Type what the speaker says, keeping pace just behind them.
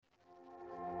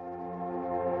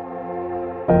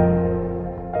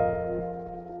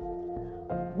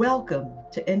Welcome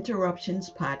to Interruptions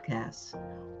Podcast,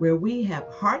 where we have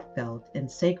heartfelt and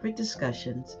sacred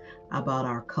discussions about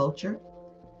our culture,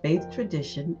 faith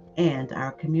tradition, and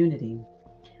our community.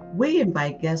 We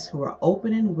invite guests who are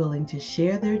open and willing to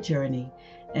share their journey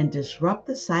and disrupt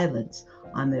the silence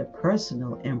on their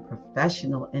personal and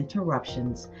professional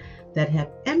interruptions that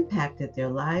have impacted their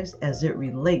lives as it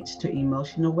relates to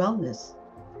emotional wellness.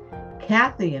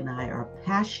 Kathy and I are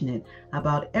passionate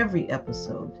about every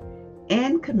episode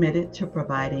and committed to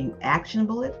providing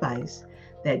actionable advice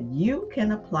that you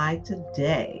can apply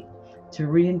today to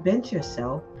reinvent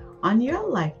yourself on your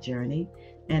life journey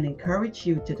and encourage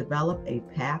you to develop a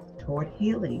path toward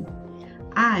healing.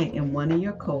 I am one of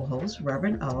your co-hosts,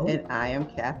 Reverend O. And I am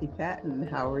Kathy Patton.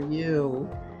 How are you?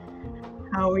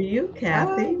 How are you,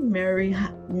 Kathy? Merry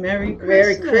Merry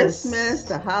Christmas. Christmas,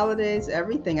 the holidays,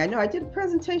 everything. I know I did a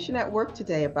presentation at work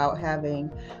today about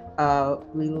having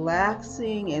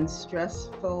relaxing and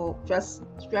stressless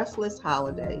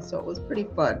holiday. So it was pretty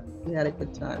fun. We had a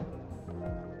good time.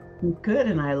 Good,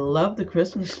 and I love the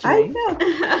Christmas tree. I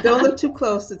know. Don't look too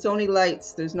close. It's only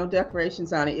lights. There's no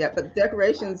decorations on it yet, but the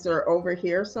decorations are over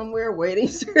here somewhere waiting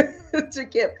to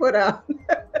get put on.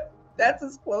 That's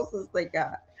as close as they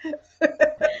got.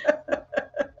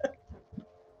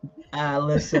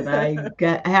 Listen, I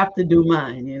have to do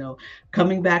mine.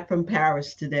 Coming back from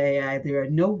Paris today, there are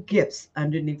no gifts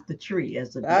underneath the tree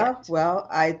as of yet. Well,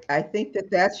 I think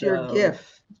that's your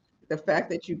gift. The fact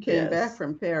that you came back Yes.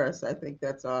 from Paris, I think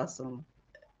that's awesome.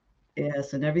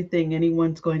 Yes, and everything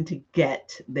anyone's going to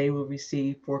get, they will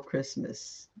receive for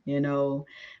Christmas.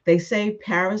 They say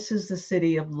Paris is the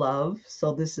city of love,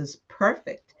 so this is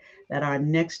perfect that our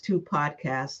next two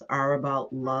podcasts are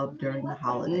about love during the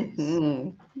holidays. Mm-hmm.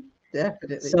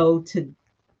 Definitely. So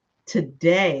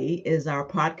today is our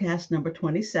podcast number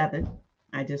 27.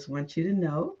 I just want you to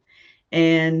know.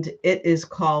 And it is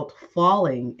called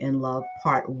Falling in Love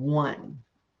Part 1.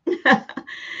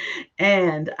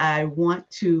 And I want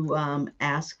to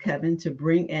ask Kevin to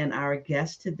bring in our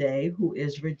guest today, who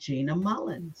is Regina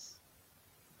Mullins.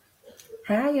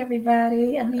 Hi,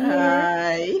 everybody. I'm here.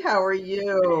 Hi, how are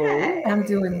you? Hey. I'm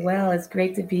doing well. It's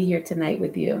great to be here tonight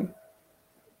with you.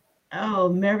 Oh,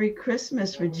 Merry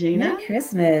Christmas, Regina. Merry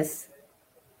Christmas.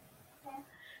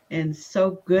 And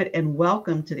so good, and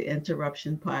welcome to the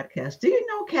Interruption Podcast. Do you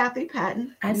know Kathy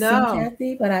Patton? I've No. seen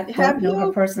Kathy, but I Have don't know her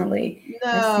you? personally.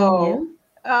 No. I've seen you.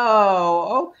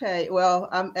 Oh, okay. Well,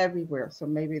 I'm everywhere, so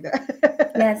maybe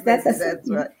that. Yes, that's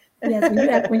right.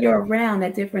 Yes, when you're around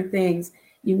at different things,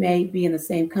 you may be in the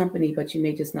same company, but you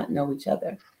may just not know each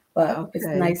other. But It's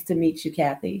Okay. nice to meet you,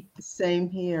 Kathy. Same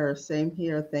here. Same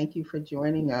here. Thank you for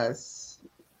joining us.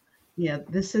 Yeah,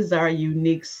 this is our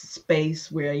unique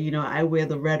space where, I wear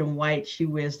the red and white, she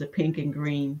wears the pink and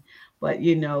green. But,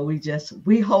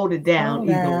 we hold it down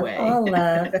either way. All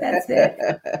love. That's it.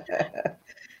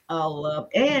 All love.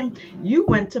 And you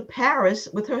went to Paris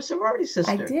with her sorority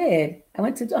sister. I did. I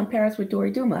went to Paris with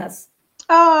Dory Dumas.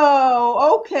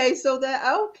 Oh, okay. So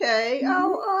okay. Mhm.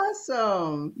 Oh,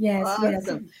 awesome. Yes,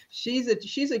 Awesome. yes.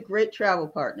 She's a great travel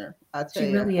partner. I'll tell She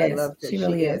you. really I is. love that. She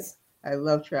really is. I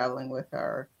love traveling with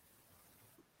her.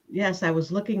 Yes, I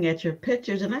was looking at your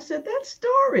pictures and I said, that's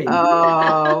Dory.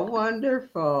 Oh,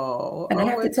 wonderful. And I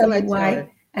have to wait tell till you I why. her.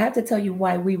 I have to tell you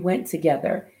why we went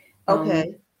together.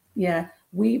 Okay. Yeah,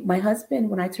 my husband,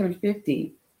 when I turned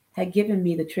 50, had given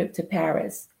me the trip to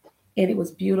Paris, and it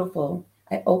was beautiful.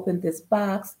 I opened this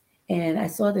box and I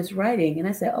saw this writing, and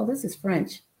I said, "Oh, this is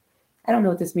French. I don't know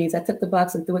what this means." I took the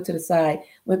box and threw it to the side.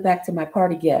 Went back to my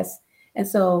party guests, and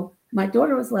so my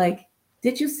daughter was like,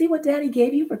 "Did you see what Daddy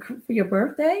gave you for your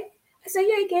birthday?" I said,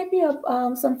 "Yeah, he gave me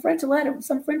some French letter,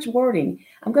 some French wording.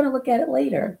 I'm going to look at it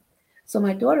later." So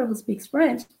my daughter, who speaks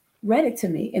French, read it to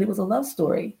me, and it was a love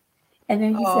story. And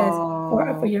then he says,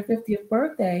 for your 50th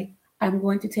birthday, I'm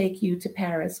going to take you to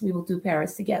Paris. We will do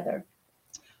Paris together.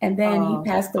 And then he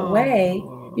passed away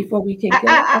before we could go.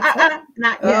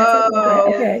 Not yet.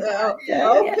 Okay.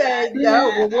 Okay. No,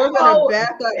 well, we're gonna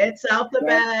back up. It's out the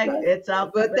bag. It's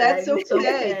out the But bag. that's It's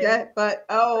okay.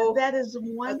 that is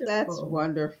wonderful. That's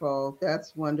wonderful.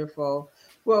 That's wonderful.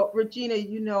 Well, Regina,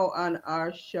 on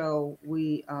our show,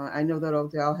 I know that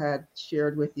Odell had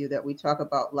shared with you that we talk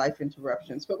about life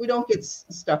interruptions, but we don't get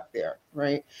stuck there,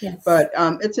 right? Yes. But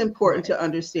it's important to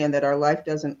understand that our life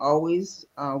doesn't always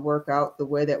work out the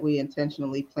way that we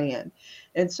intentionally plan.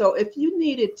 And so if you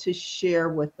needed to share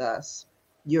with us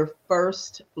your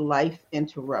first life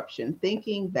interruption,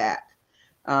 thinking back,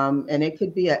 and it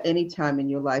could be at any time in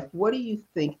your life, what do you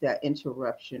think that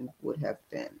interruption would have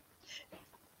been?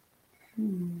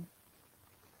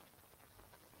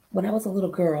 when I was a little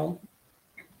girl,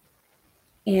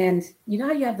 and you know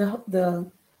how you have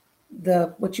the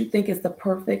what you think is the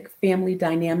perfect family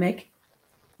dynamic.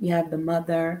 You have the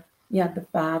mother, you have the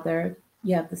father,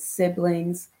 you have the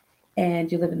siblings,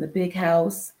 and you live in the big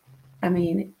house. I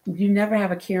mean, you never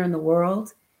have a care in the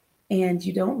world, and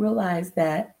you don't realize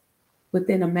that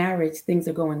within a marriage things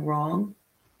are going wrong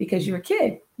because you're a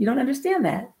kid. You don't understand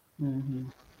that. Mm-hmm.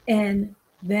 And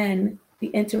then the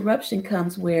interruption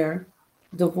comes where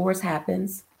divorce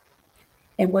happens,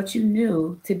 and what you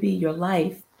knew to be your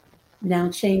life now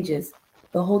changes.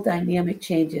 The whole dynamic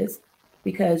changes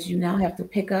because you now have to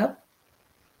pick up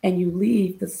and you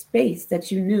leave the space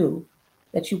that you knew,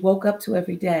 that you woke up to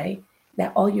every day,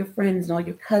 that all your friends and all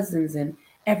your cousins and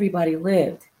everybody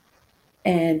lived.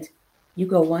 And you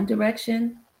go one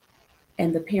direction,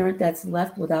 and the parent that's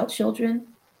left without children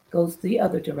goes the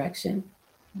other direction.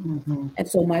 Mm-hmm. And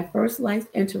so my first life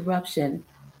interruption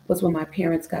was when my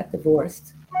parents got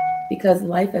divorced because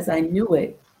life as I knew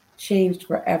it changed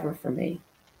forever for me.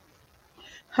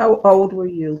 How old were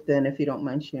you then, if you don't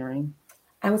mind sharing?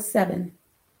 I was 7.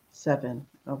 7.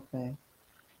 Okay.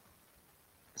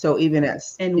 So even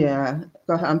as, And yeah,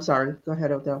 go ahead. I'm sorry. Go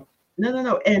ahead, Odell.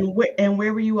 no. And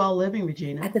where were you all living,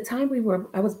 Regina? At the time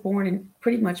I was born and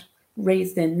pretty much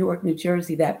raised in Newark, New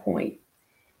Jersey, that point.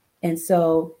 And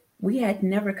so we had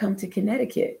never come to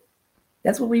Connecticut.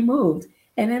 That's where we moved.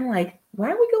 And then like, why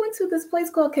are we going to this place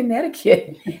called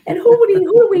Connecticut? And who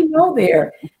do we know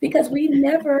there? Because we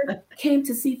never came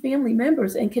to see family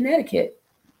members in Connecticut.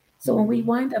 So when we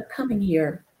wind up coming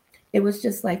here, it was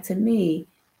just like, to me,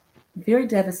 very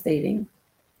devastating,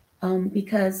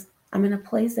 because I'm in a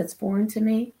place that's foreign to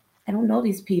me. I don't know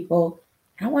these people.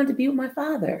 I wanted to be with my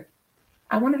father.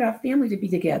 I wanted our family to be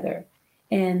together.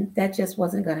 And that just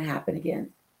wasn't going to happen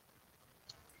again.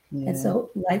 And Yeah.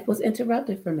 so life was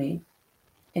interrupted for me.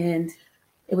 And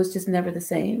it was just never the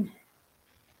same.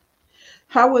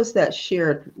 How was that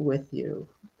shared with you?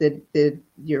 Did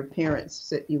your parents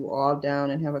sit you all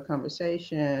down and have a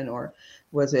conversation, or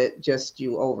was it just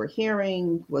you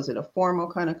overhearing? Was it a formal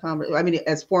kind of conversation? I mean,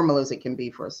 as formal as it can be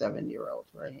for a 7-year-old,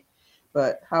 right?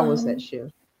 But how was that Um,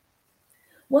 shared?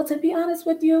 well, to be honest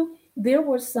with you, there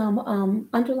were some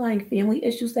underlying family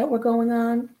issues that were going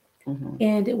on. Hmm.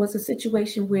 And it was a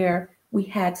situation where we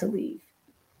had to leave.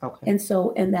 Okay. And so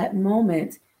in that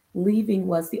moment, leaving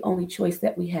was the only choice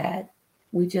that we had.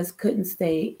 We just couldn't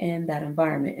stay in that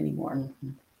environment anymore. Hmm.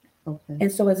 Okay.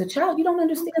 And so as a child, you don't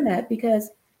understand that because,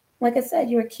 like I said,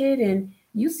 you're a kid and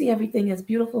you see everything as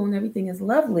beautiful and everything is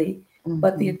lovely,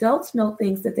 but the Hmm. adults know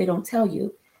things that they don't tell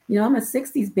you. You know, I'm a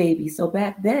 60s baby, so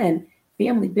back then,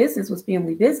 family business was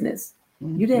family business.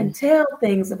 You Hmm. didn't tell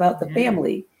things about the Yeah.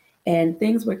 family, and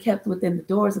things were kept within the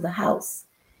doors of the house.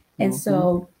 And Hmm.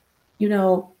 so, you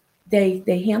know,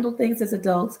 they handled things as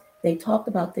adults, they talked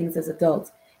about things as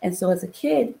adults. And so as a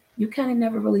kid, you kind of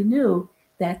never really knew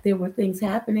that there were things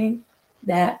happening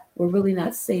that were really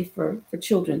not safe for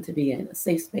children to be in, a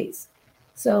safe space.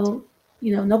 So,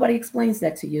 you know, nobody explains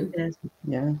that to you. Yes.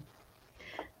 Yeah.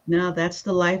 Now that's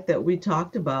the life that we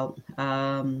talked about.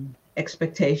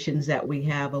 Expectations that we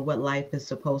have of what life is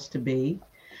supposed to be.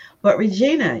 But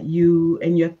Regina, you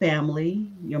and your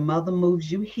family, your mother moves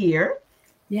you here,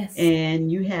 Yes, and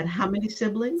you had how many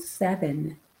siblings?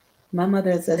 7. My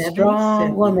mother is a 7 strong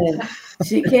siblings. woman.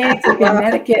 She came to Wow.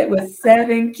 Connecticut with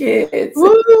 7 kids.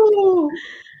 Woo!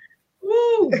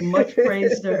 Woo! Much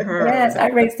praise to Yes, her. I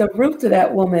raised a roof to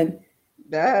that woman.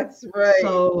 That's right.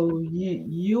 So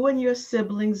you and your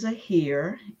siblings are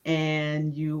here,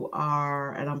 and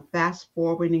and I'm fast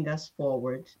forwarding us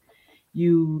forward.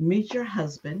 You meet your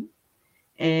husband,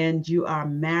 and you are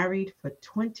married for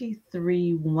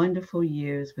 23 wonderful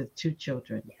years with 2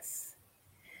 children. Yes.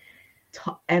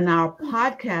 And our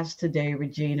podcast today,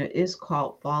 Regina, is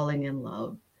called Falling in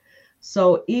Love.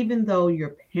 So even though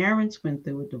your parents went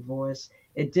through a divorce,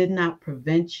 it did not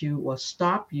prevent you or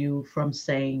stop you from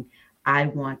saying, I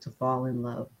want to fall in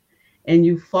love. And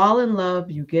you fall in love,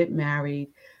 you get married.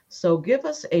 So give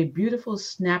us a beautiful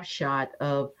snapshot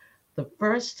of the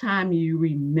first time you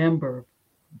remember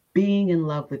being in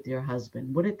love with your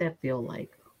husband. What did that feel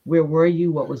like? Where were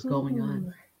you? What was going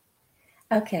on?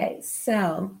 Ooh. Okay,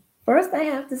 so first I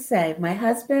have to say my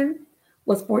husband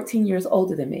was 14 years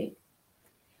older than me,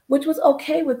 which was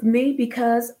okay with me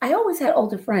because I always had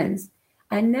older friends.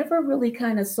 I never really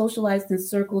kind of socialized in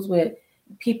circles with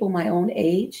people my own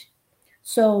age.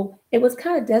 So it was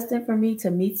kind of destined for me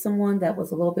to meet someone that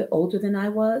was a little bit older than I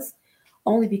was,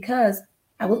 only because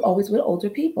I was always with older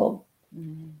people.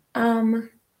 Mhm. Um,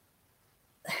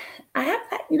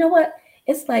 you know what?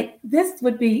 it's like this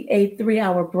would be a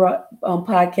 3-hour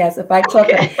podcast if I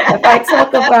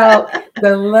talk about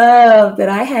the love that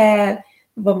I had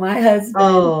for my husband.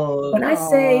 Oh, When I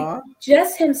say Aw.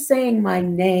 just him saying my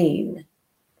name,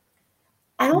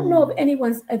 I don't know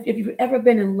if you've ever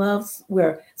been in love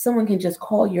where someone can just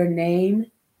call your name,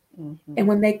 and Mhm.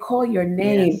 when they call your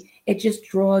name, yes. it just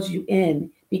draws you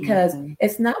in because Mhm.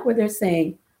 it's not where they're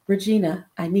saying, Regina,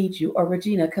 I need you, or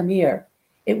Regina, come here.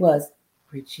 It was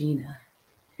Regina.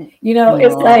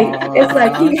 It's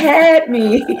like Aw. he had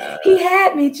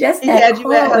me just He at had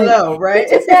you at calling. hello, He right?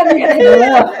 just had me at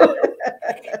hello.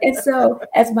 And so,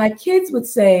 as my kids would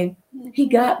say, he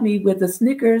got me with a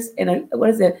Snickers and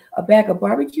a bag of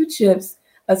barbecue chips,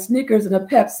 a Snickers and a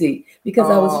Pepsi because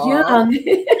I was Aw. young,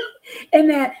 and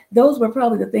that those were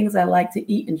probably the things I like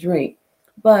to eat and drink.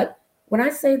 But when I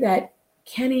say that,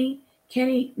 Kenny,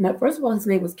 first of all, his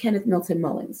name was Kenneth Milton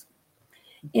Mullins,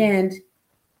 and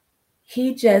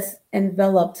he just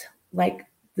enveloped like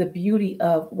the beauty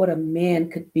of what a man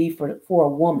could be for a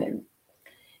woman.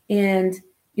 And,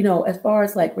 as far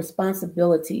as like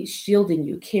responsibility, shielding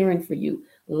you, caring for you,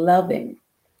 loving,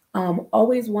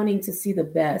 always wanting to see the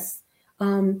best.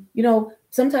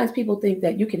 Sometimes people think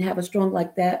that you can have a strong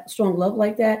love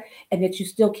like that, and that you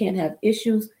still can't have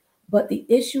issues. But the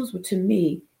issues were, to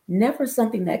me, never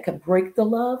something that could break the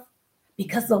love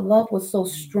because the love was so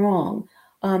strong.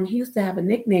 He used to have a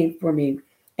nickname for me,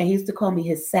 and he used to call me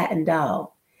his satin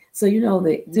doll. So,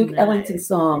 the Duke Ellington Nice.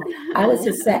 song, I was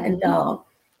his satin Mhm. doll.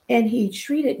 And he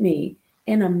treated me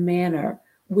in a manner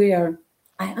where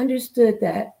I understood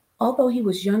that although he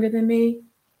was younger than me,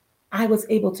 I was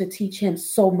able to teach him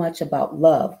so much about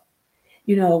love.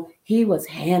 He was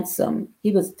handsome,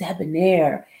 he was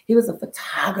debonair, he was a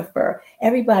photographer.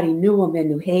 Everybody knew him in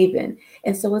New Haven.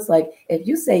 And so it's like, if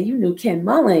you say you knew Ken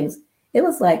Mullins, it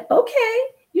was like, okay,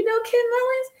 you know Ken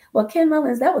Mullins? Well, Ken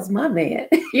Mullins, that was my man,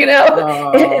 and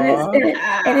it's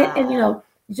Aw.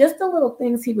 just the little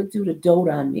things he would do to dote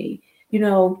on me. You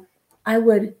know,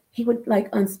 he would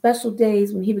like on special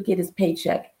days when he would get his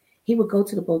paycheck, he would go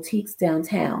to the boutiques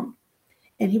downtown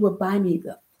and he would buy me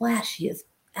the flashiest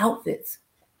outfits,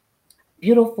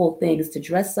 beautiful things to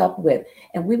dress up with.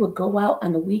 And we would go out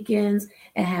on the weekends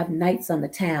and have nights on the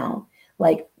town.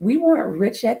 Like we weren't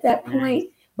rich at that Nice. point,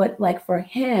 but like for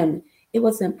him, it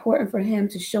was important for him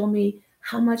to show me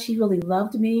how much he really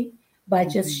loved me by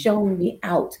just Mhm. showing me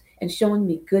out and showing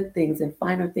me good things and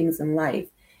finer things in life.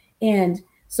 And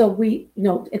so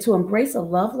and to embrace a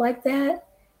love like that,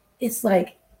 it's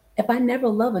like if I never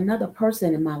love another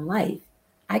person in my life,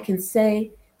 I can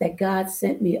say that God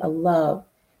sent me a love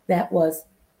that was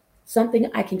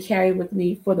something I can carry with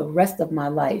me for the rest of my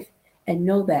life and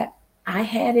know that I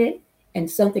had it and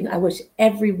something I wish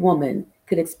every woman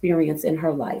could experience in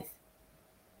her life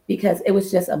because it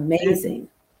was just That amazing.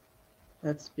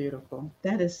 That's beautiful.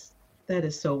 that is that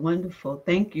is so wonderful.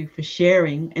 Thank you for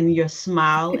sharing. And your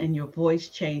smile and your voice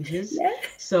changes. Yeah.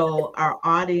 So our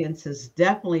audience is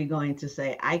definitely going to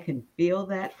say, I can feel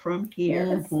that from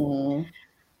here. Yes. Mhm.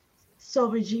 So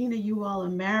Regina, you all are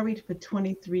married for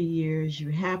 23 years. You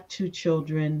have two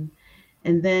children,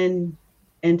 and then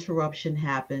interruption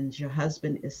happens. Your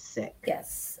husband is sick.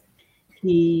 Yes.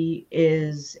 He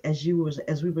is, as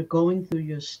we were going through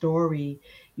your story,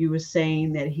 you were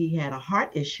saying that he had a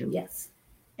heart issue Yes.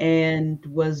 and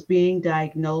was being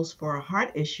diagnosed for a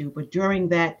heart issue. But during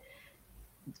that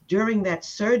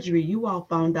surgery, you all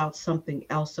found out something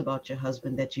else about your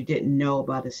husband that you didn't know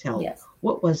about his health. Yes.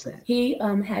 What was that? He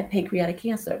had pancreatic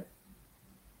cancer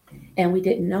and we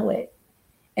didn't know it.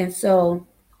 And so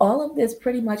all of this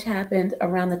pretty much happened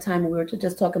around the time we were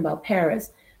just talking about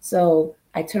Paris. So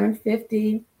I turned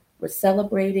 50, we're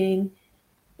celebrating,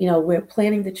 we're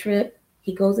planning the trip.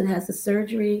 He goes and has the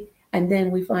surgery, and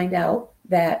then we find out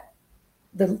that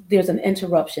there's an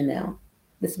interruption now.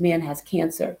 This man has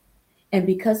cancer. And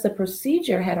because the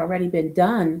procedure had already been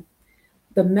done,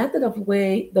 the method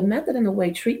and the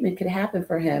way treatment could happen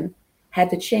for him had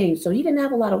to change. So he didn't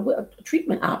have a lot of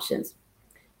treatment options.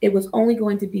 It was only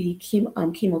going to be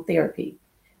chemotherapy.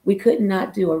 We could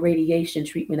not do a radiation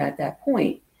treatment at that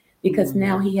point because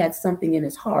now Mm, he had something in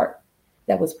his heart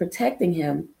that was protecting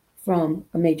him from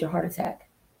a major heart attack.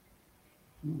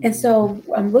 And mm, so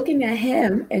I'm looking at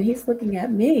him and he's looking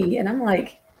at me, and I'm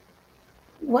like,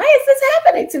 why is this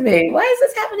happening to me? Why is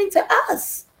this happening to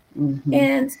us? mhm,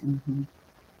 And mhm,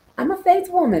 I'm a faith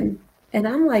woman. And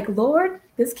I'm like, Lord,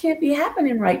 this can't be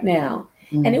happening right now.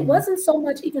 And it mhm, wasn't so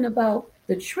much even about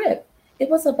the trip, it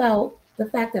was about the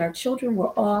fact that our children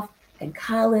were off in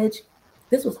college.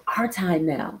 This was our time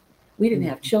now. We didn't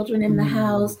have children in the mhm,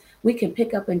 house. We can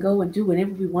pick up and go and do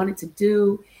whatever we wanted to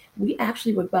do. We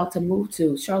actually were about to move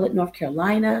to Charlotte, North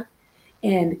Carolina.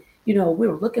 And, we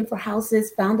were looking for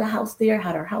houses, found a house there,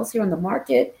 had our house here on the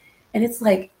market. And it's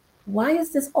like, why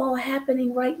is this all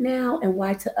happening right now? And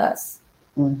why to us?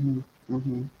 Mm-hmm.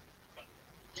 Mm-hmm.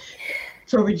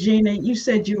 So, Regina, you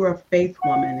said you were a faith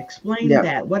woman. Explain Yeah,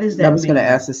 that. What does I that was going to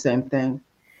mean? ask the same thing.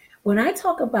 When I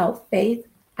talk about faith,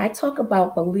 I talk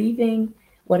about believing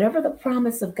whatever the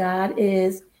promise of God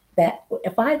is, that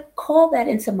if I call that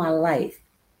into my life,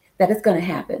 that it's going to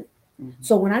happen. Mm-hmm.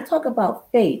 So when I talk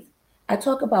about faith, I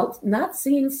talk about not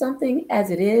seeing something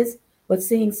as it is, but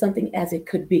seeing something as it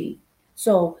could be.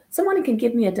 So someone can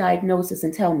give me a diagnosis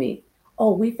and tell me,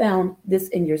 oh, we found this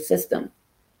in your system.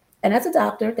 And as a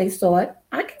doctor, they saw it.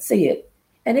 I can see it.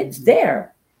 And it's Mm-hmm.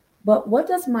 there. But what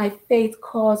does my faith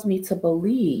cause me to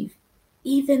believe,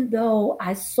 even though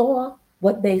I saw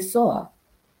what they saw?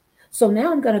 So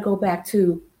now I'm going to go back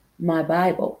to my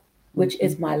Bible, which Mm-hmm.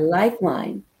 is my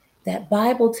lifeline. That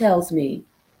Bible tells me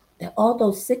that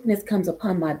although sickness comes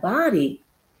upon my body,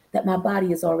 that my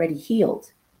body is already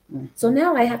healed. So Mm-hmm.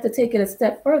 now I have to take it a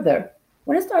step further.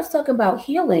 When it starts talking about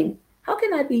healing, how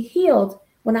can I be healed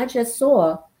when I just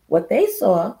saw what they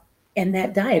saw in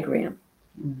that diagram?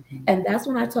 Mm-hmm. And that's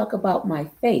when I talk about my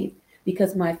faith,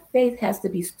 because my faith has to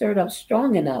be stirred up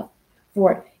strong enough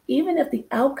for, even if the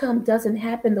outcome doesn't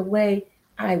happen the way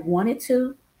I want it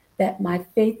to, that my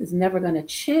faith is never going to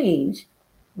change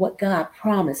what God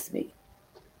promised me.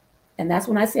 And that's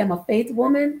when I say I'm a faith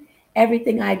woman.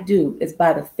 Everything I do is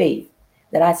by the faith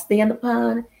that I stand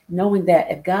upon, knowing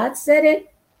that if God said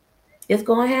it, it's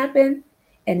going to happen.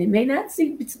 And may not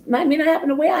happen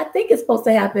the way I think it's supposed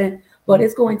to happen, but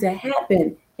it's going to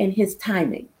happen in His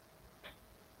timing.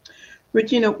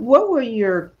 Regina, what were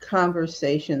your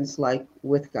conversations like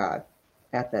with God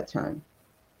at that time?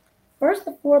 First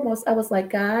and foremost, I was like,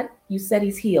 God, you said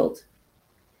He's healed.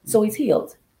 So He's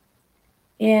healed.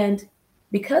 And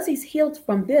because He's healed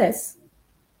from this,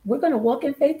 we're going to walk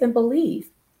in faith and believe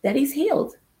that He's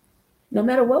healed. No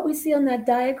matter what we see on that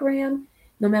diagram,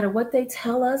 no matter what they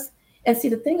tell us. And see,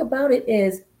 the thing about it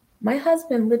is, my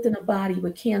husband lived in a body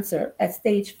with cancer at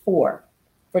stage 4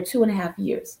 for 2.5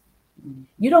 years.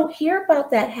 You don't hear about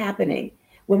that happening.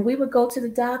 When we would go to the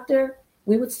doctor,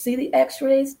 we would see the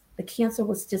x-rays, the cancer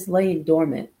was just laying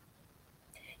dormant.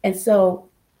 And so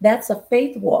that's a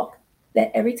faith walk,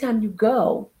 that every time you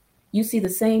go, you see the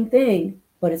same thing,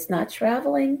 but it's not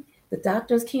traveling. The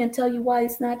doctors can't tell you why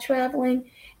it's not traveling.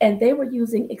 And they were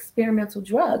using experimental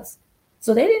drugs.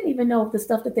 So they didn't even know if the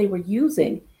stuff that they were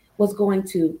using was going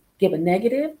to give a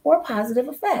negative or positive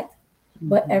effect.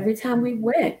 But Mm-hmm. every time we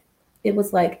went, it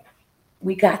was like,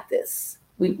 we got this.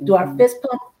 We do our Mm-hmm. fist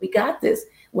pump, we got this.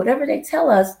 Whatever they tell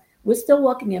us, we're still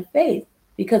walking in faith,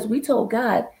 because we told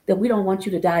God that we don't want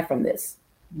you to die from this.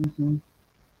 Mm-hmm.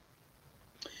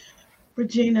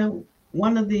 Regina,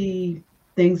 one of the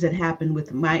things that happened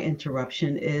with my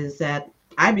interruption is that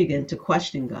I began to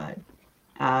question God.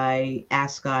 I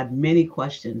asked God many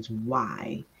questions.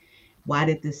 Why? Why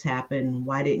did this happen?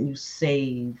 Why didn't you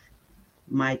save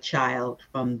my child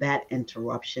from that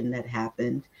interruption that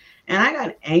happened? And I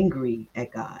got angry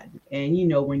at God. And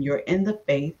when you're in the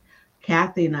faith,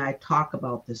 Kathy and I talk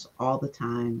about this all the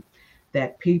time,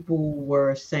 that people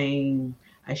were saying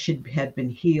I should have been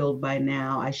healed by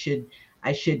now. I should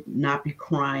not be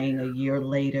crying a year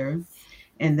later,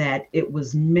 and that it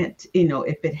was meant,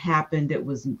 if it happened, it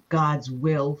was God's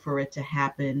will for it to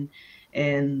happen,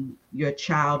 and your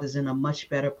child is in a much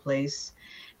better place.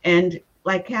 And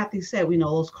like Kathy said,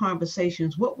 those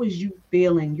conversations, what was you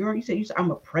feeling? You said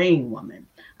I'm a praying woman.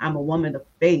 I'm a woman of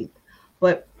faith.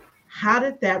 But how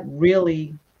did that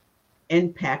really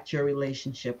impact your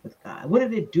relationship with God? What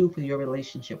did it do for your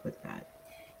relationship with God?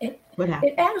 It, What it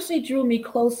happened? actually drew me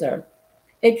closer.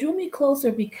 It drew me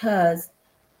closer because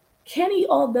Kenny,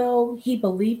 although he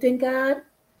believed in God,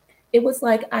 it was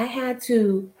like I had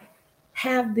to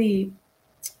have the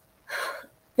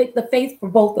faith for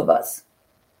both of us.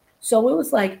 So it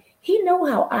was like he knew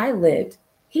how I lived.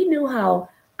 He knew how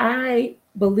I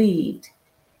believed.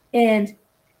 And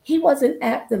he wasn't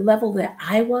at the level that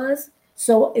I was.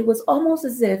 So it was almost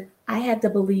as if I had to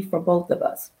believe for both of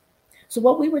us. So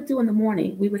what we would do in the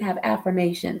morning, we would have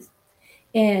affirmations.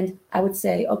 And I would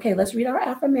say, okay, let's read our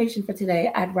affirmation for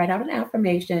today. I'd write out an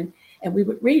affirmation and we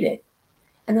would read it.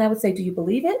 And then I would say, do you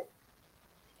believe it?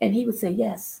 And he would say,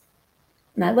 yes.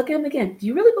 And I look at him again, do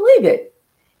you really believe it?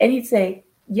 And he'd say,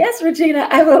 yes, Regina,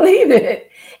 I believe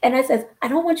it. And I said, I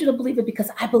don't want you to believe it because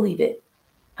I believe it.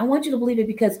 I want you to believe it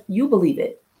because you believe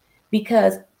it.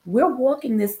 Because we're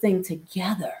walking this thing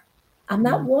together. I'm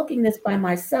not walking this by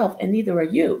myself, and neither are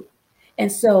you.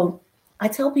 And so I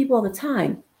tell people all the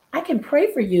time, I can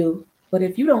pray for you, but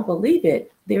if you don't believe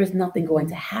it, there is nothing going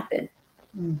to happen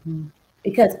Mm-hmm.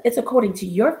 because it's according to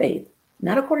your faith,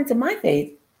 not according to my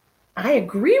faith. I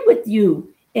agree with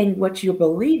you in what you're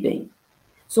believing.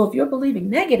 So if you're believing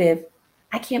negative,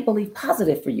 I can't believe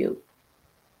positive for you.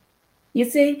 You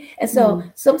see? And so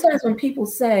Mm. sometimes when people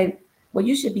say, well,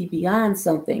 you should be beyond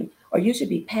something, or you should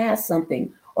be past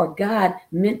something, or God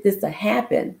meant this to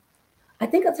happen, I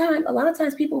think a lot of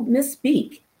times people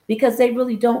misspeak because they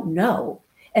really don't know.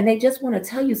 And they just want to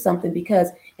tell you something because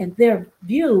in their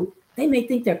view, they may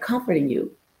think they're comforting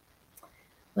you.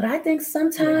 But I think Yes.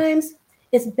 sometimes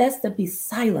it's best to be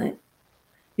silent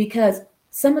because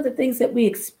some of the things that we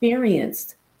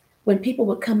experienced when people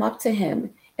would come up to him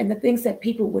and the things that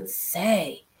people would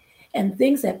say and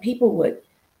things that people would,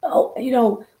 oh,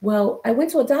 well, I went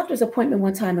to a doctor's appointment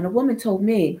one time and a woman told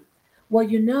me, well,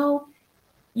 you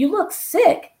look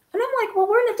sick. And I'm like, well,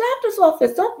 we're in the doctor's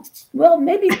office. Well,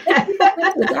 maybe sick people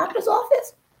went to the doctor's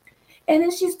office. And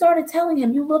then she started telling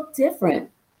him, you look different.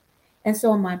 And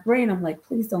so in my brain, I'm like,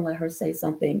 please don't let her say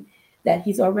something that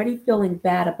he's already feeling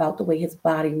bad about the way his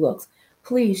body looks.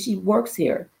 Please, she works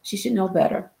here. She should know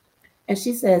better. And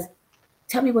she says,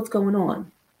 tell me what's going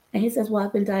on. And he says, well,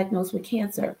 I've been diagnosed with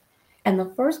cancer. And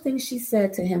the first thing she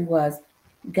said to him was,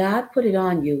 God put it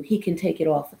on you. He can take it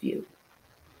off of you.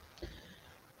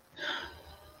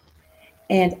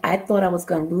 And I thought I was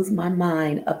going to lose my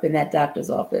mind up in that doctor's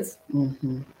office.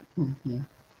 Mm-hmm. Mm-hmm.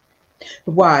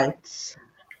 Why?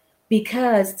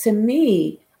 Because to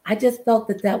me, I just felt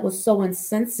that that was so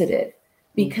insensitive.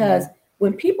 Because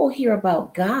when people hear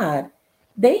about God,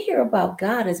 they hear about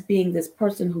God as being this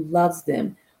person who loves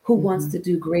them, who wants to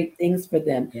do great things for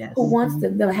them, who Yes. wants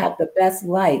them to have the best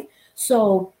life.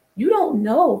 So you don't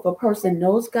know if a person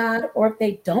knows God or if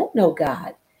they don't know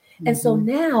God. And so Mm-hmm.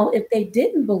 now, if they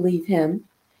didn't believe him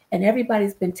and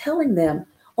everybody's been telling them,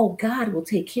 oh, God will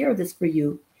take care of this for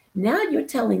you, now you're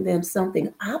telling them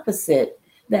something opposite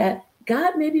that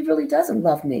God maybe really doesn't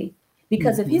love me.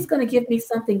 Because if Mm-hmm. he's going to give me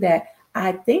something that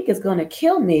I think is going to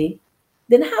kill me,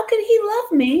 then how can he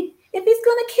love me if he's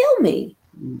going to kill me?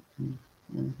 Mm-hmm.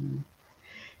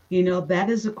 Mm-hmm. That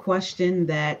is a question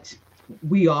that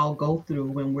we all go through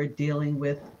when we're dealing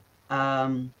with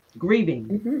grieving.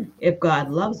 Hmm. If God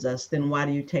loves us, then why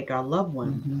do you take our loved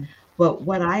one? Mm-hmm. But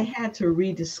what I had to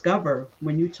rediscover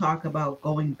when you talk about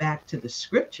going back to the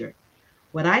scripture,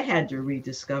 what I had to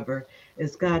rediscover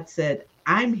is God said,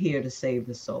 I'm here to save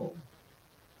the soul.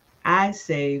 I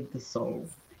save the soul.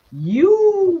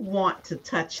 You want to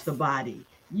touch the body.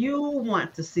 You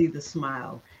want to see the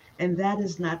smile. And that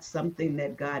is not something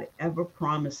that God ever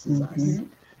promises Mm-hmm. us. Hmm.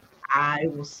 I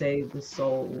will save the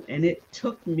soul. And it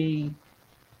took me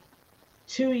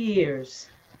 2 years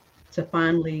to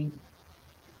finally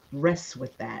rest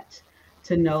with that,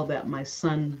 to know that my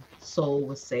son's soul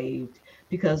was saved.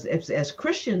 Because as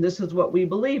Christian, this is what we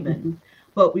believe in. Mm-hmm.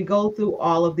 But we go through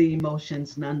all of the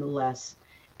emotions nonetheless.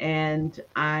 And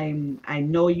I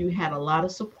know you had a lot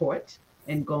of support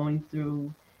in going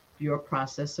through your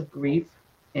process of grief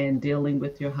and dealing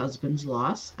with your husband's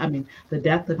loss. I mean, the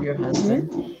death of your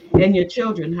husband. Hmm. And your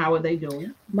children, how are they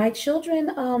doing? My children,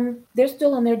 they're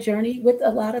still on their journey with a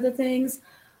lot of the things.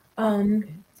 Um,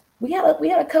 Okay. we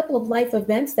had a couple of life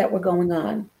events that were going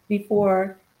on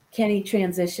before Kenny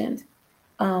transitioned.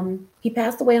 He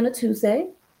passed away on a Tuesday,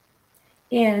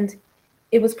 and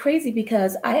it was crazy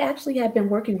because I actually had been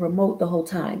working remote the whole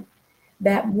time.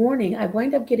 That morning, I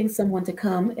wound up getting someone to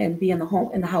come and be in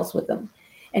the house with them,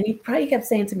 and he probably kept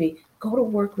saying to me, "Go to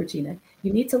work, Regina.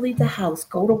 You need to leave the house.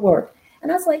 Go to work."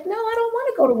 And I was like, "No, I don't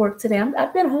want to go to work today.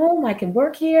 I've been home. I can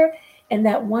work here." And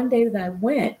that one day that I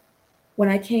went, when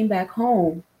I came back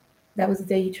home, that was the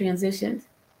day he transitioned.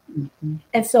 Mm-hmm.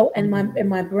 And so in Mm.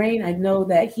 my brain, I know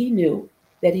that he knew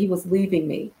that he was leaving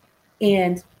me.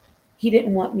 And he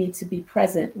didn't want me to be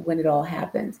present when it all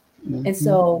happened. And Mm-hmm.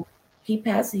 so he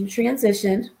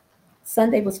transitioned.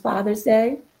 Sunday was Father's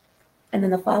Day. And then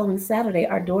the following Saturday,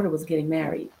 our daughter was getting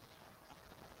married.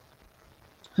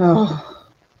 Oh,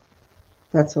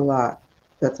 that's a lot.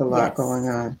 That's a lot going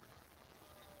Yes. on.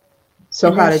 So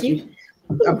And how then did you? she,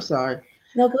 I'm sorry.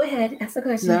 no, go ahead, ask the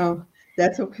question. No,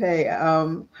 that's okay.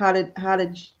 How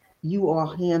did you all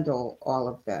handle all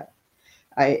of that?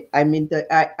 I mean,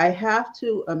 I have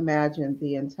to imagine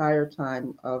the entire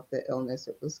time of the illness,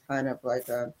 it was kind of like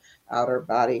an outer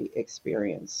body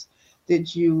experience.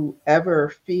 Did you ever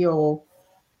feel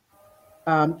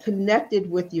connected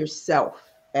with yourself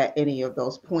at any of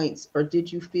those points, or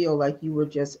did you feel like you were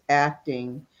just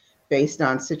acting based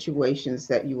on situations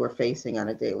that you were facing on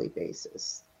a daily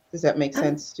basis? Does that make I'm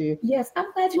sense to you? Yes,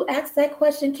 I'm glad you asked that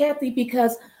question, Kathy,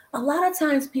 because a lot of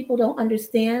times people don't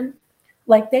understand.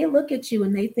 Like they look at you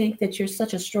and they think that you're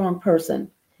such a strong person.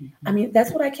 I mean,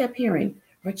 that's what I kept hearing.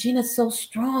 Regina's so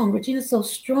strong. Regina's so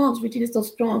strong. Regina's so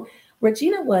strong.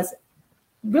 Regina was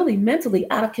really mentally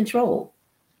out of control.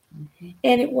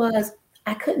 And it was,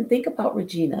 I couldn't think about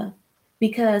Regina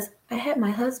because I had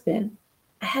my husband.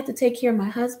 I had to take care of my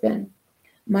husband.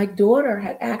 My daughter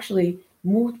had actually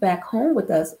moved back home with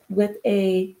us with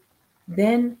a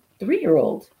then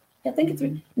 3-year-old. I think it's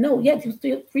no, yeah, he was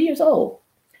 3 years old.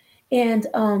 And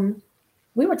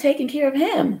we were taking care of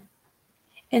him.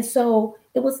 And so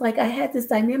it was like I had this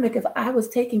dynamic of I was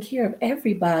taking care of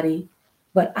everybody,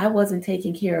 but I wasn't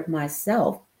taking care of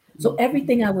myself. So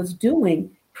everything I was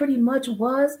doing pretty much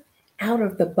was out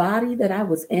of the body that I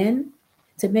was in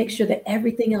to make sure that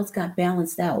everything else got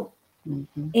balanced out.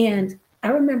 And I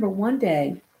remember one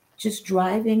day just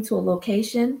driving to a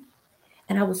location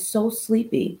and I was so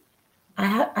sleepy.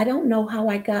 I don't know how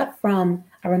I got from,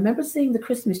 I remember seeing the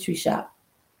Christmas tree shop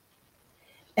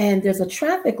and there's a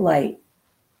traffic light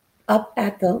up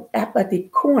at the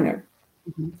corner.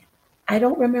 I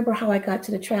don't remember how I got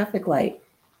to the traffic light,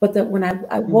 but when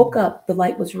I woke up, the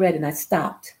light was red and I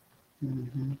stopped.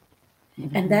 And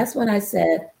that's when I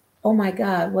said, oh my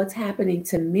God, what's happening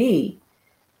to me?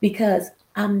 Because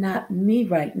I'm not me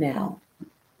right now.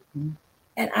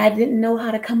 And I didn't know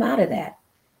how to come out of that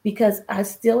because I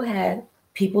still had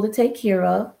people to take care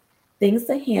of, things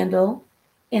to handle,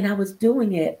 and I was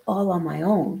doing it all on my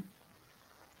own.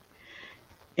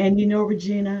 And you know,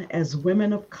 Regina, as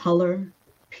women of color,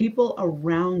 people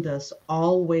around us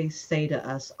always say to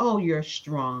us, oh, you're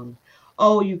strong.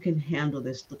 Oh, you can handle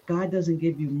this. God doesn't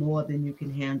give you more than you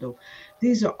can handle.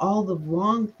 These are all the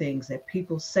wrong things that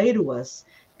people say to us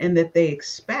and that they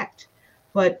expect.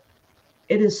 But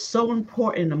it is so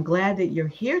important. I'm glad that you're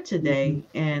here today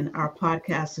and our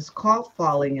podcast is called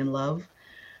Falling in Love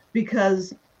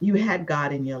because you had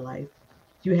God in your life.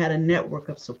 You had a network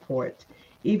of support.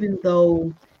 Even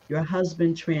though your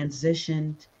husband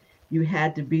transitioned, you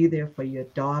had to be there for your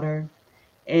daughter.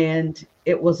 And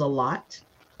it was a lot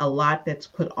that's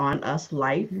put on us,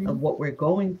 life of what we're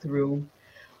going through.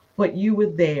 But you were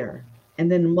there. And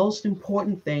then the most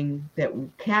important thing that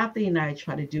Kathy and I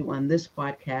try to do on this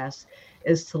podcast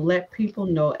is to let people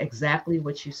know exactly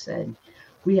what you said.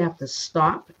 We have to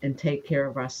stop and take care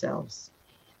of ourselves.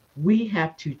 We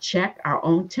have to check our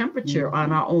own temperature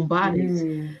on our own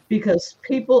bodies because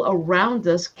people around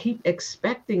us keep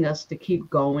expecting us to keep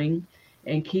going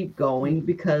and keep going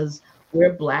because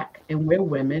we're Black and we're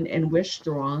women and we're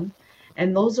strong.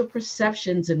 And those are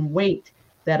perceptions and weight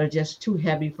that are just too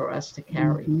heavy for us to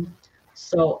carry.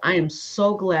 So I am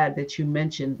so glad that you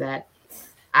mentioned that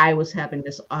I was having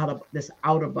this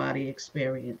outer body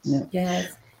experience.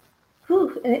 Yes.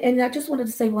 Whew. And I just wanted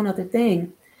to say one other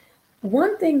thing.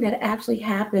 One thing that actually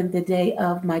happened the day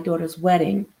of my daughter's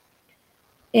wedding,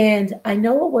 and I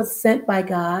know it was sent by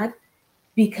God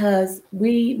because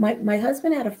my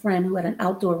husband had a friend who had an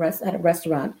at a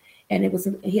restaurant, and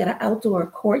he had an outdoor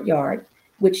courtyard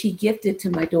which he gifted to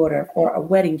my daughter for a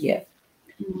wedding gift.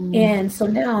 And so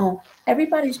now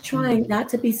everybody's trying not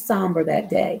to be somber that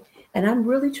day, and I'm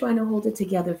really trying to hold it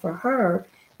together for her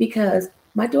because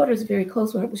my daughter is very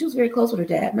close with her. She was very close with her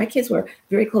dad. My kids were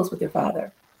very close with their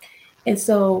father. And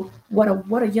so what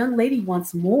a young lady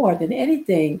wants more than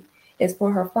anything is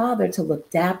for her father to look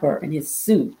dapper in his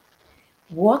suit,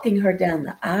 walking her down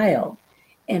the aisle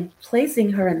and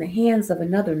placing her in the hands of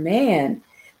another man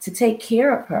to take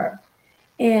care of her.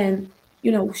 And,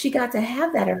 you know, she got to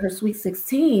have that at her sweet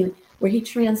 16, where he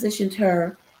transitioned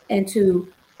her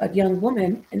into a young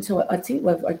woman, into a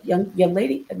young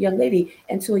lady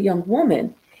into a young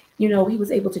woman. You know, he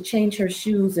was able to change her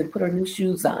shoes and put her new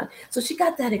shoes on. So she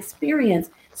got that experience.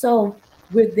 So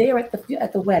we're there at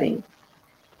the wedding,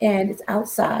 and it's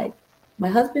outside. My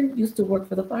husband used to work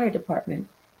for the fire department,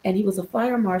 and he was a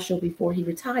fire marshal before he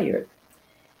retired.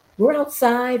 We're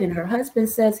outside, and her husband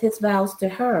says his vows to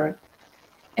her.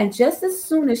 And just as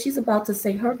soon as she's about to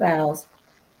say her vows,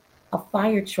 a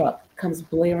fire truck comes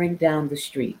blaring down the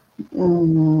street.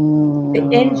 The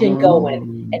engine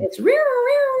going, and it's rear.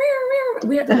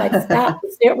 We had to stop.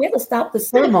 We had to stop the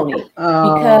ceremony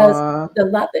because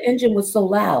the engine was so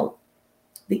loud.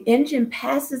 The engine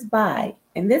passes by,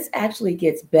 and this actually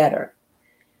gets better.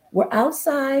 We're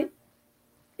outside.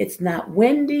 It's not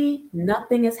windy.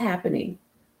 Nothing is happening.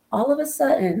 All of a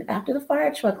sudden, after the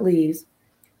fire truck leaves,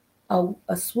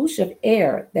 a swoosh of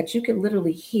air that you can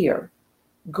literally hear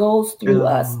goes through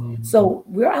us. So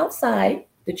we're outside.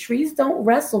 The trees don't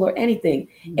wrestle or anything,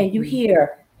 and you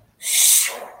hear,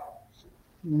 shh.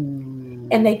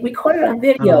 And we caught it on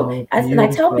video. Oh, And I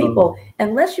tell beautiful. people,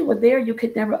 unless you were there, you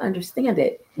could never understand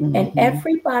it. And Mhm.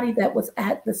 everybody that was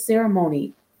at the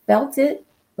ceremony felt it,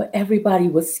 but everybody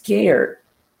was scared.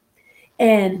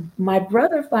 And my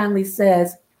brother finally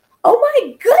says, "Oh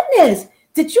my goodness,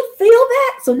 did you feel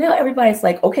that?" So now everybody's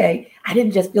like, okay, I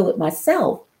didn't just feel it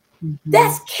myself. Mhm.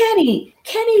 That's Kenny.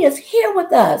 Kenny is here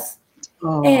with us.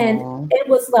 And Aw. it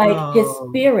was like his Oh.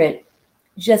 spirit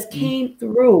just Mm. came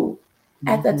through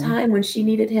at the Mhm. time when she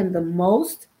needed him the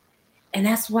most. And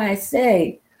that's why I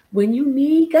say, when you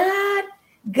need God,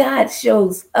 God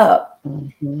shows up.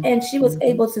 Mhm. And she was Mhm.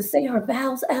 able to say her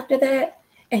vows after that.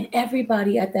 And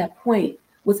everybody at that point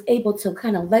was able to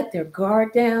kind of let their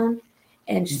guard down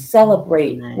and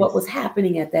celebrate what was Nice.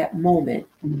 happening at that moment.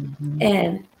 Mhm.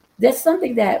 And that's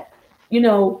something that, you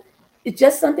know, it's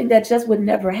just something that just would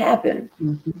never happen.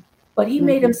 Mhm. But he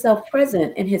made Mhm. himself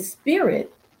present in his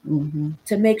spirit Mhm.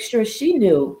 to make sure she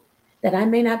knew that I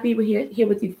may not be here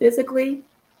with you physically,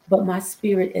 but my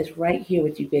spirit is right here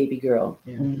with you, baby girl.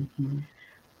 Yeah. Mhm.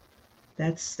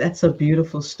 That's a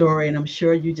beautiful story, and I'm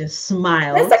sure you just That's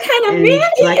smiled the kind of and man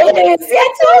like, he is. Yeah,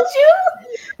 I told you.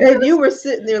 And you were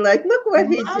sitting there like, look what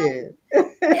he love, did.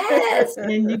 Yes.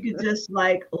 and you could just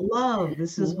like love.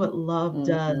 This is Mhm. what love Mhm.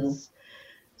 does.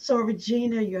 So,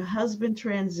 Regina, your husband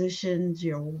transitions,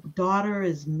 your daughter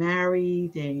is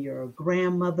married, and you're a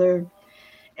grandmother,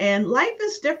 and life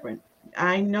is different.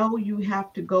 I know you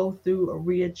have to go through a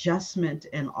readjustment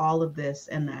and all of this.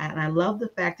 And I love the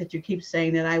fact that you keep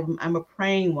saying that I'm a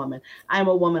praying woman. I'm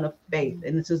a woman of faith.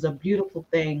 And this is a beautiful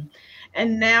thing.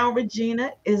 And now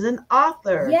Regina is an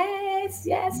author. Yes,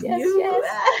 yes, yes, You, yes.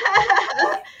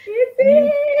 you,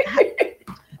 you are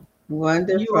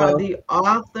Wonderful. the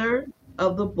author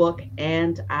of the book,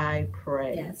 And I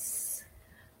Pray. Yes.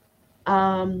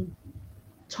 Um,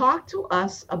 Talk to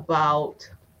us about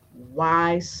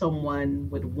why someone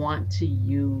would want to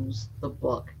use the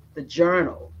book, the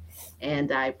journal,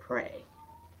 And I Pray.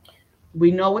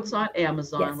 We know it's on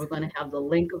Amazon. Yes. We're going to have the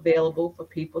link available for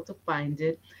people to find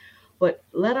it. But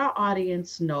let our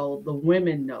audience know, the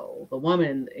women know, the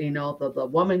woman, the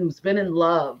woman who's been in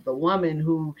love, the woman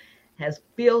who has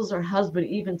feels her husband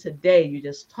even today. You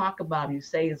just talk about him, you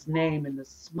say his name, and the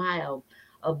smile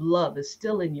of love is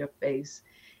still in your face.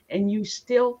 And you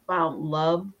still found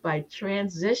love by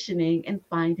transitioning and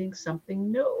finding something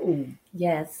new.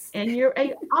 Yes. And you're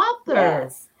a author.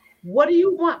 Yes. What do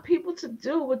you want people to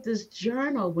do with this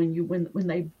journal when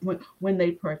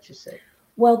they purchase it?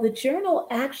 Well, the journal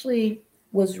actually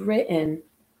was written.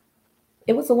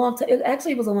 It was a long time. It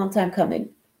actually was a long time coming.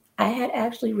 I had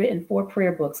actually written 4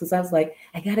 prayer books because I was like,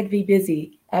 I got to be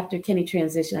busy after Kenny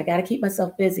transition. I got to keep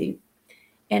myself busy.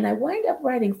 And I wind up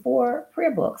writing 4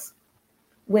 prayer books,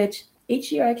 which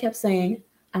each year I kept saying,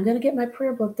 I'm going to get my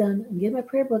prayer book done. I'm getting my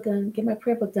prayer book done, get my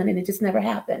prayer book done. And it just never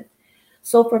happened.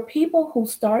 So for people who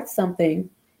start something,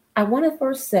 I want to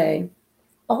first say,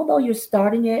 although you're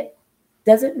starting it,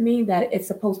 doesn't mean that it's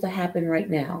supposed to happen right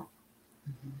now.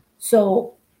 Mhm.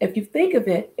 So if you think of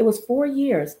it, it was 4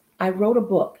 years. I wrote a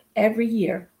book every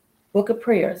year, book of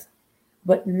prayers,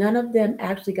 but none of them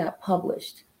actually got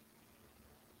published.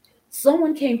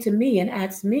 Someone came to me and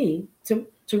asked me to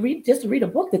read a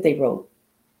book that they wrote.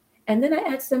 And then I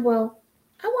asked them, well,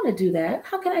 I want to do that.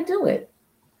 How can I do it?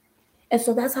 And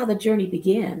so that's how the journey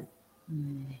began.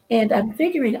 Mm. And I'm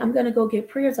figuring I'm going to go get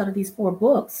prayers out of these 4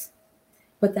 books,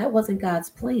 but that wasn't God's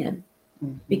plan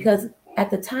Mhm. because at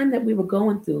the time that we were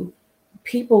going through,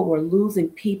 people were losing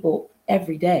people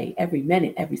every day, every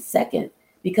minute, every second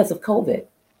because of COVID.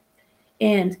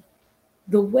 And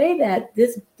the way that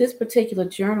this particular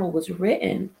journal was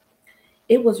written,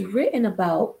 it was written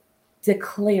about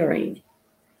declaring.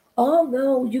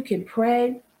 Although you can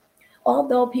pray,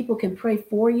 although people can pray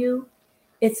for you,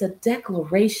 it's a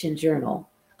declaration journal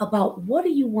about what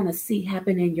do you want to see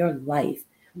happen in your life.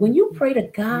 When you pray to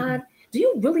God, do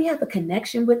you really have a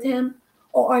connection with him?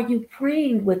 Or are you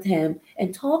praying with him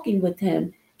and talking with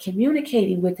him,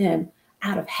 communicating with him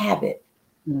out of habit?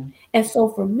 Mhm. And so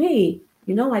for me,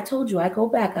 I told you, I go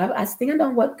back, I stand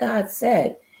on what God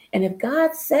said. And if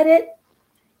God said it,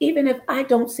 even if I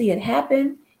don't see it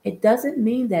happen, it doesn't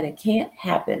mean that it can't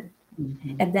happen.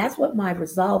 Mhm. And that's what my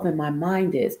resolve in my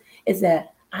mind is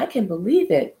that I can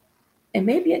believe it. And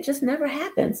maybe it just never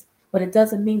happens, but it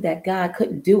doesn't mean that God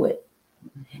couldn't do it.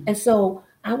 Mhm. And so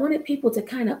I wanted people to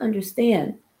kind of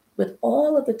understand with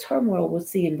all of the turmoil we're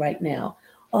seeing right now,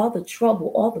 all the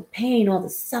trouble, all the pain, all the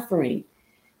suffering,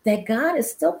 that God is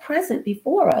still present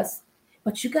before us.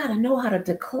 But you got to know how to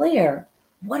declare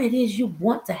what it is you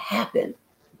want to happen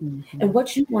and Mhm.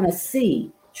 what you want to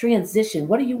see transition.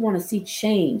 What do you want to see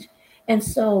change? And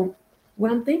so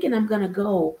where I'm thinking I'm going to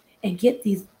go and get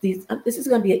these, this is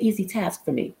going to be an easy task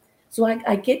for me. So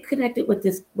I get connected with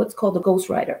this, what's called a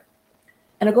ghostwriter.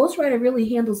 And a ghostwriter really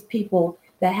handles people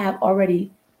that have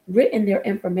already written their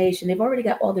information. They've already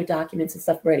got all their documents and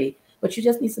stuff ready, but you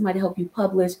just need somebody to help you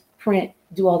publish, print,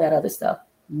 do all that other stuff.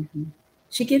 Mm-hmm.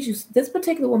 She gives you, this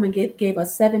particular woman gave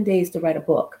us 7 days to write a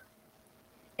book.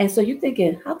 And so you're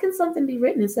thinking, how can something be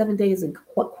written in 7 days in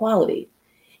quality?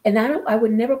 And I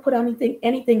would never put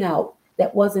anything out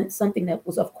that wasn't something that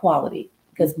was of quality,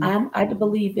 because Mm-hmm. I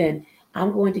believe in,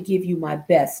 I'm going to give you my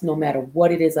best no matter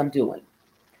what it is I'm doing.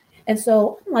 And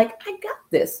so I'm like, I got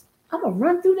this. I'm going to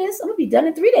run through this. I'm going to be done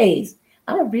in 3 days.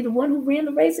 I'm going to be the one who ran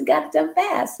the race and got it done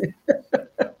fast.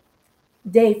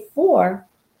 Day 4,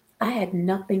 I had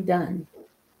nothing done.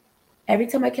 Every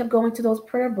time I kept going to those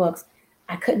prayer books,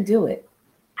 I couldn't do it.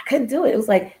 It was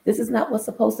like, this is not what's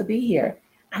supposed to be here.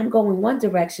 I'm going one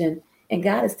direction and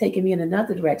God is taking me in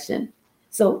another direction.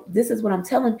 So this is what I'm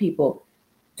telling people.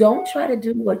 Don't try to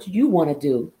do what you want to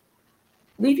do.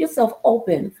 Leave yourself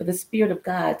open for the Spirit of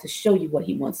God to show you what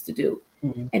he wants to do.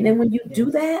 Mm-hmm. And then when you do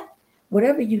that,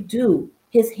 whatever you do,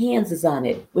 his hands is on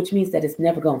it, which means that it's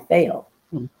never going to fail.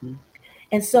 Mm-hmm.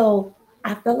 And so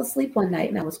I fell asleep one night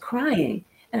and I was crying.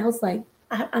 And I was like,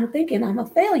 I'm thinking I'm a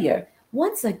failure.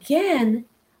 Once again,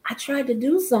 I tried to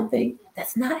do something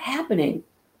that's not happening.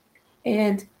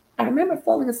 And I remember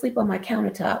falling asleep on my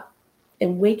countertop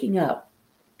and waking up.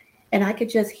 And I could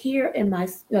just hear in my,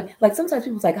 like sometimes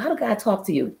people's like, how did God talk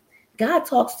to you? God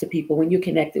talks to people when you're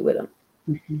connected with him.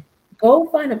 Mm-hmm. Go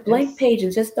find a blank page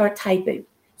and just start typing.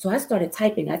 So I started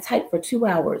typing. I typed for 2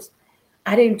 hours.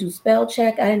 I didn't do spell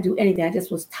check. I didn't do anything. I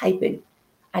just was typing.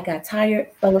 I got tired,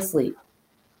 fell asleep.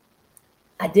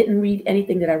 I didn't read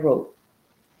anything that I wrote.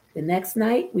 The next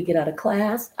night we get out of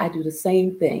class. I do the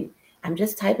same thing. I'm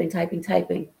just typing.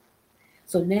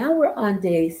 So now we're on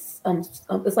days,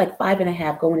 it's like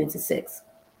 5.5 going into 6.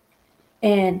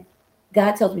 And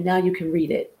God tells me, now you can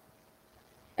read it.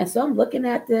 And so I'm looking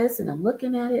at this and I'm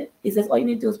looking at it. He says, all you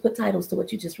need to do is put titles to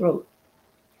what you just wrote.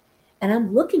 And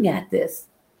I'm looking at this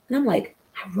and I'm like,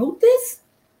 I wrote this?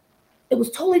 It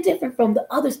was totally different from the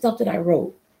other stuff that I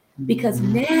wrote, because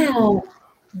now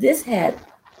this had,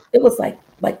 it was like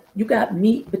you got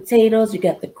meat, potatoes, you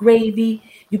got the gravy,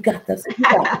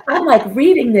 I'm like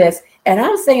reading this and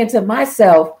I'm saying to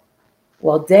myself,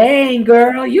 well, dang,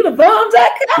 girl, you the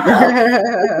bomb.com.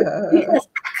 Because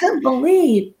I couldn't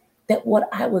believe that what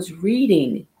I was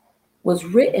reading was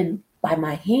written by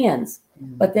my hands.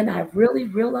 But then I really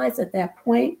realized at that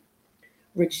point,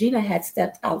 Regina had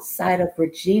stepped outside of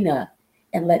Regina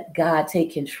and let God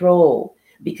take control,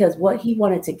 because what he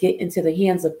wanted to get into the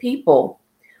hands of people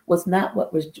was not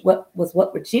what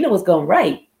Regina was going to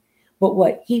write, but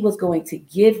what he was going to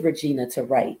give Regina to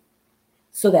write,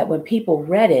 so that when people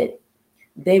read it,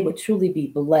 they would truly be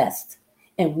blessed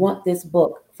and want this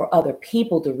book for other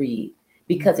people to read,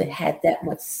 because it had that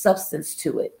much substance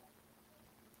to it.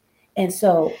 And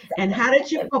so, and how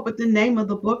did you come up with the name of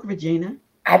the book, Regina?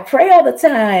 I pray all the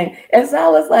time. And so I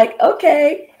was like,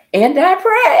 okay, and I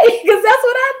pray, because that's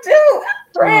what I do.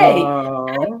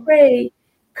 I pray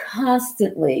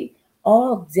constantly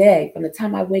all day, from the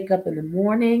time I wake up in the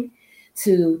morning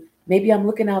to maybe I'm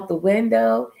looking out the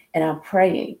window and I'm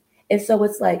praying. And so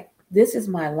it's like, this is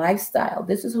my lifestyle.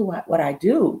 This is what I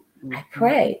do. Mm-hmm. I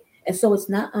pray. And so it's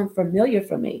not unfamiliar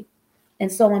for me.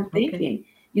 And so I'm thinking,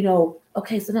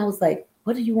 okay, so now it's like,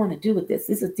 what do you want to do with this?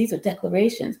 These are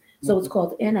declarations. So it's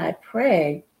called, and I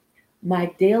pray, my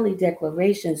daily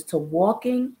declarations to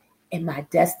walking in my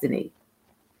destiny.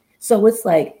 So it's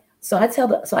like, so I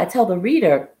tell the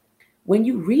reader, when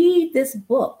you read this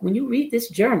book, when you read this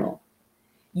journal,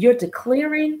 you're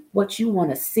declaring what you want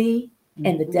to see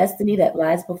and the destiny that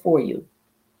lies before you.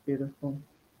 Beautiful.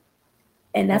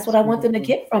 And that's what I want them to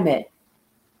get from it.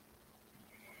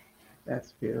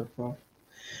 That's beautiful.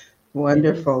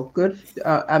 Wonderful. Good.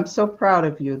 I'm so proud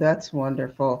of you. That's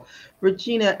wonderful.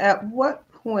 Regina, at what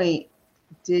point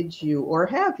did you, or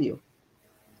have you,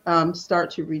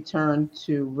 start to return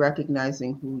to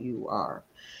recognizing who you are?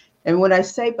 And when I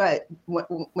say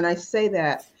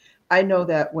that, I know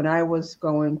that when I was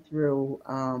going through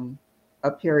a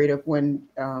period of when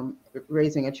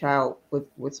raising a child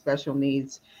with special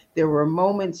needs, there were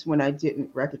moments when I didn't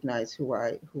recognize who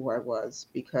I was,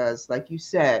 because, like you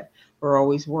said, we're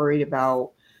always worried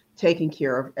about taking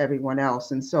care of everyone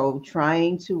else. And so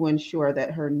trying to ensure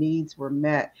that her needs were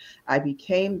met, I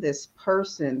became this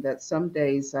person that some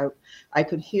days I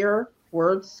could hear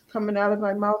words coming out of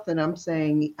my mouth and I'm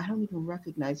saying, I don't even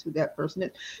recognize who that person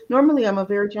is. Normally I'm a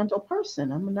very gentle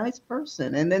person. I'm a nice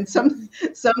person. And then some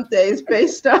days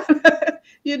based on,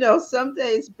 some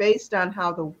days based on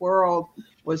how the world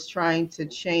was trying to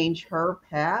change her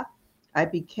path, I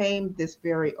became this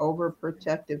very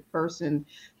overprotective person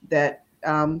that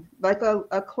like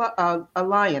a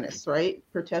lioness, right?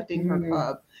 Protecting her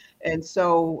cub. And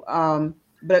so,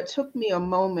 but it took me a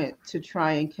moment to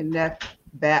try and connect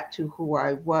back to who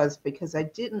I was because I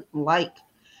didn't like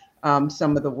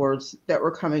some of the words that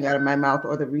were coming out of my mouth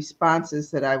or the responses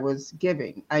that I was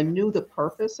giving. I knew the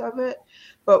purpose of it,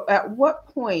 but at what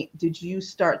point did you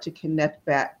start to connect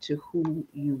back to who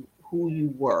you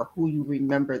were, who you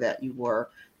remember that you were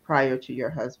prior to your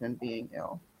husband being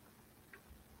ill?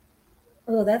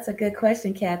 Oh, that's a good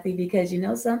question, Kathy, because you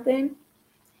know something?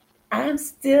 I'm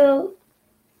still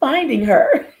finding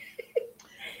her.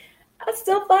 I'm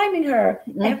still finding her.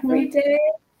 Every day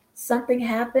something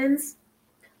happens.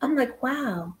 I'm like,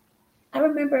 wow. I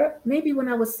remember maybe when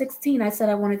I was 16, I said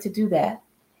I wanted to do that.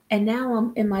 And now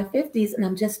I'm in my 50s and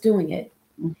I'm just doing it.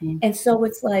 And so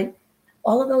it's like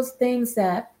all of those things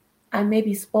that I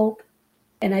maybe spoke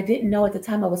and I didn't know at the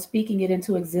time I was speaking it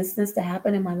into existence to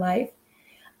happen in my life.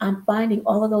 I'm finding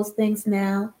all of those things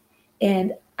now.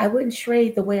 And I wouldn't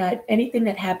trade anything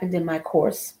that happened in my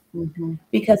course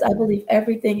because I believe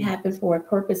everything happened for a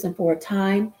purpose and for a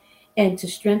time and to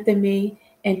strengthen me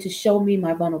and to show me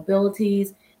my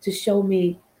vulnerabilities, to show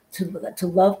me to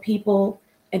love people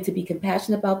and to be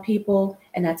compassionate about people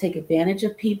and not take advantage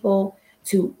of people,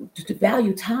 to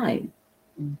value time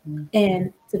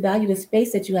and to value the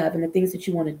space that you have and the things that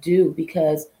you want to do.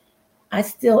 Because I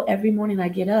still, every morning I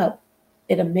get up,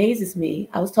 it amazes me.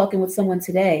 I was talking with someone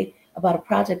today about a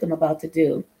project I'm about to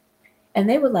do. And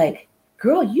they were like,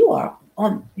 girl, you're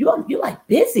like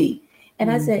busy.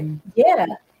 And I said, yeah.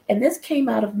 And this came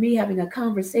out of me having a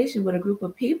conversation with a group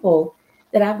of people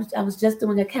that I was just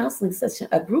doing a counseling session,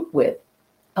 a group with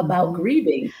about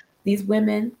grieving these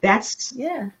women.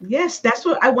 Yes, that's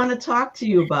what I want to talk to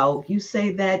you about. You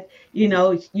say that,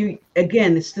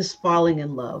 again, it's this falling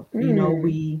in love.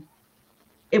 Life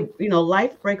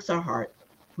breaks our heart.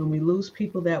 When we lose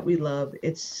people that we love,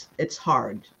 it's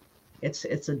hard. It's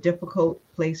a difficult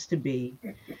place to be.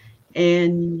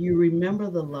 And you remember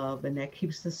the love and that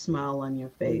keeps the smile on your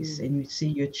face and you see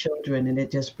your children and it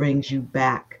just brings you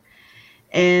back.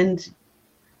 And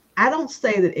I don't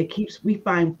say that we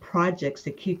find projects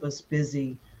that keep us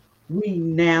busy. We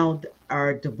now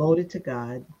are devoted to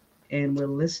God and we're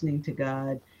listening to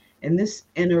God. And this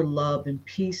inner love and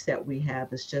peace that we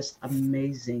have is just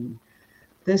amazing.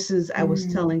 I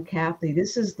was telling Kathy,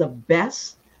 this is the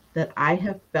best that I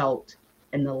have felt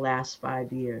in the last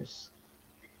 5 years.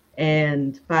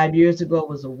 And 5 years ago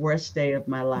was the worst day of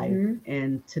my life.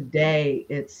 And today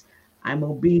I'm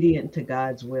obedient to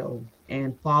God's will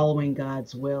and following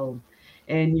God's will.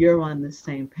 And you're on the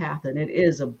same path. And it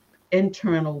is an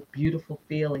internal, beautiful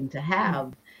feeling to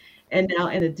have. And now,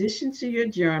 in addition to your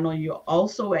journal, you're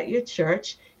also at your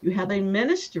church. You have a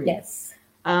ministry. Yes.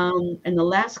 In the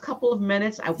last couple of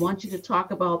minutes, I want you to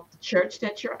talk about the church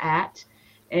that you're at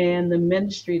and the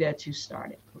ministry that you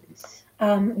started, please.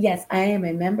 Yes, I am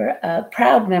a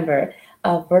proud member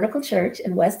of Vertical Church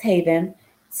in West Haven.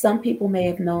 Some people may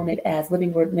have known it as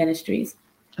Living Word Ministries.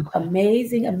 Okay.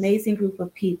 Amazing group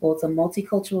of people. It's a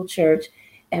multicultural church.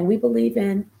 And we believe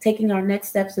in taking our next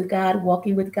steps with God,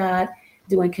 walking with God,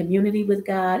 doing community with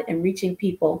God, and reaching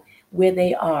people where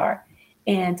they are.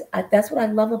 And that's what I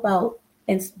love about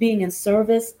being in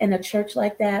service in a church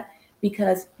like that,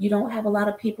 because you don't have a lot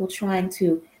of people trying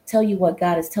to tell you what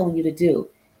God is telling you to do.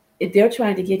 They're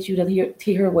trying to get you to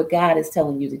hear what God is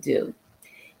telling you to do.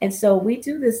 And so we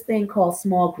do this thing called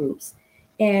small groups.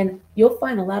 And you'll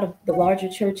find a lot of the larger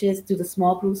churches do the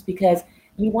small groups because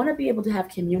you want to be able to have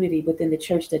community within the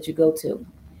church that you go to.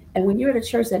 And when you're at a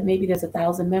church that maybe there's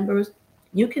 1,000 members,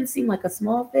 you can seem like a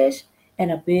small fish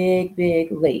in a big,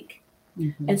 big lake.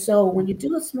 And so when you do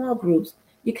the small groups,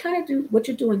 you kind of do what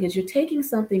you're doing is you're taking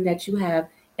something that you have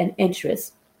an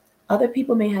interest. Other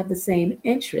people may have the same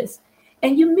interest.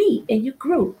 And you meet and you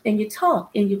group and you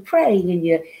talk and you pray and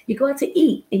you go out to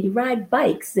eat and you ride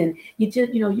bikes and you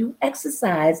just, you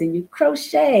exercise and you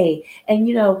crochet. And,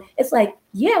 it's like,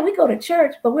 yeah, we go to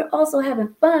church, but we're also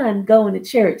having fun going to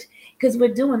church because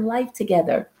we're doing life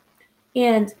together.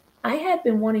 And I had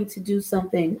been wanting to do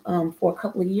something for a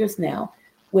couple of years now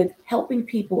with helping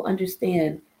people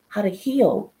understand how to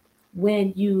heal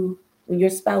when your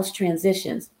spouse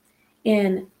transitions.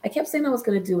 And I kept saying I was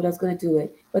going to do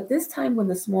it. But this time when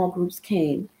the small groups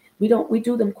came, we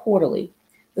do them quarterly.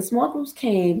 The small groups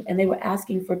came and they were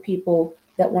asking for people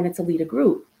that wanted to lead a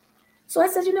group. So I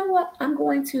said, you know what? I'm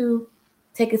going to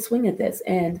take a swing at this.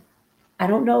 And I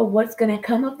don't know what's going to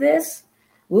come of this.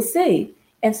 We'll see.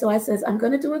 And so I says, I'm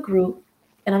going to do a group,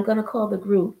 and I'm going to call the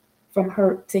group From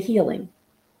Hurt to Healing,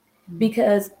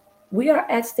 because we are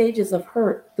at stages of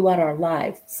hurt throughout our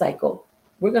life cycle.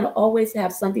 We're going to always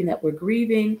have something that we're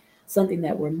grieving, something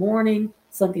that we're mourning,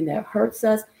 something that hurts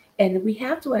us. And we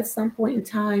have to, at some point in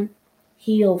time,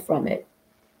 heal from it.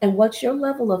 And what your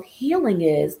level of healing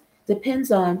is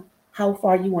depends on how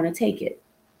far you want to take it.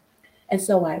 And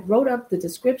so I wrote up the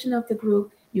description of the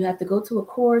group. You have to go to a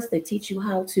course. They teach you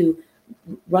how to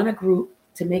run a group,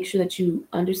 to make sure that you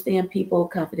understand people,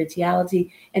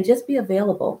 confidentiality, and just be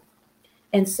available.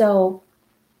 And so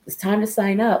it's time to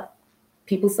sign up.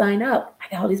 People sign up. I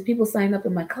got all these people sign up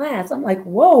in my class. I'm like,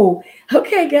 whoa,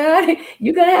 okay, God,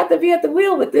 you're going to have to be at the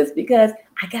wheel with this, because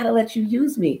I got to let you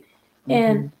use me.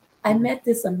 And I met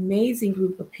this amazing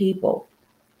group of people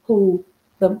who,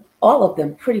 all of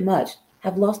them pretty much,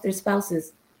 have lost their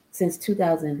spouses since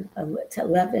 2011.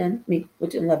 I mean,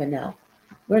 which is 11 now.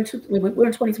 We're in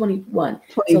 2021.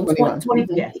 2021. So 2020,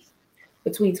 yes.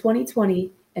 Between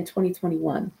 2020 and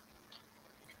 2021.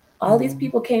 All these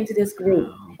people came to this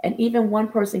group, and even one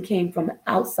person came from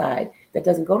outside that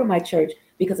doesn't go to my church,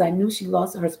 because I knew she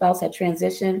lost her spouse, had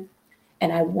transitioned,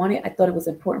 and I thought it was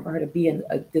important for her to be in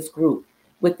this group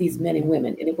with these men and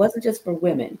women. And it wasn't just for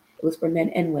women, it was for men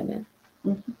and women.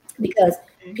 Because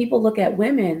people look at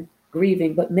women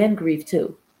grieving, but men grieve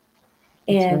too.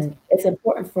 And it's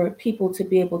important for people to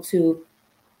be able to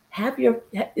have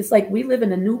it's like we live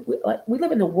in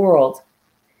a world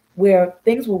where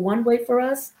things were one way for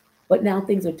us, but now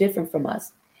things are different from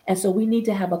us. And so we need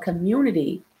to have a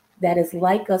community that is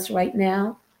like us right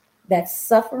now, that's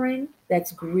suffering,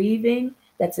 that's grieving,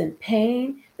 that's in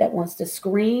pain, that wants to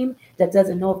scream, that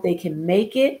doesn't know if they can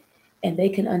make it, and they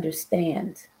can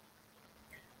understand.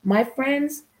 My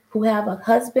friends who have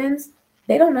husbands,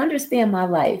 they don't understand my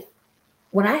life.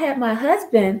 When I had my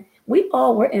husband, we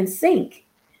all were in sync,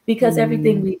 because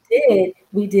everything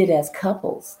we did as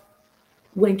couples.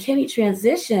 When Kenny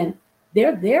transitioned,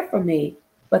 they're there for me,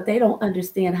 but they don't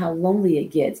understand how lonely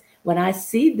it gets. When I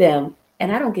see them,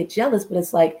 and I don't get jealous, but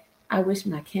it's like, I wish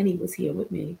my Kenny was here with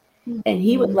me, and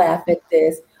he would laugh at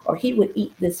this, or he would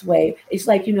eat this way. It's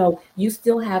like, you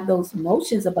still have those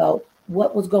emotions about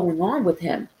what was going on with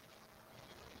him.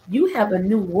 You have a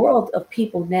new world of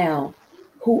people now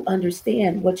who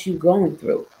understand what you're going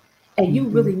through. And you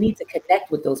really need to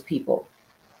connect with those people,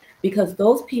 because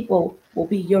those people will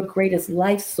be your greatest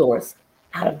life source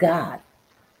out of God.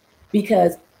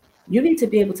 Because you need to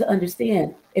be able to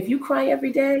understand, if you cry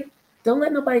every day, don't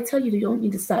let nobody tell you that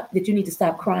you need to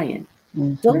stop crying.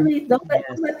 Don't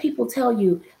let people tell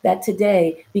you that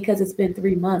today, because it's been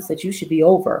 3 months, that you should be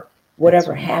over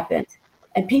whatever happened.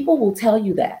 And people will tell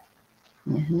you that.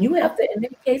 You have to, in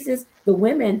many cases, the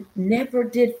women never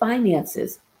did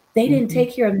finances. They didn't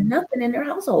take care of nothing in their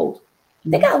household.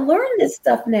 They got to learn this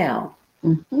stuff now.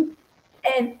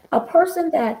 And a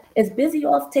person that is busy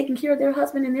off taking care of their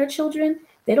husband and their children,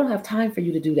 they don't have time for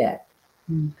you to do that.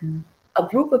 A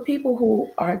group of people who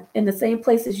are in the same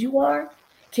place as you are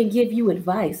can give you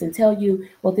advice and tell you,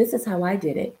 well, this is how I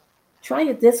did it. Try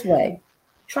it this way.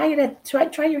 Try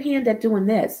your hand at doing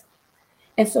this.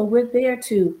 And so we're there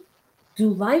to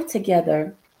do life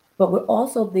together, but we're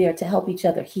also there to help each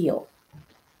other heal.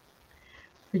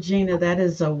 Regina, that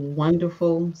is a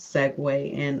wonderful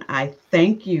segue, and I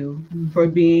thank you for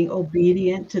being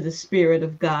obedient to the Spirit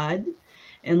of God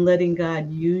and letting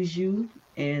God use you,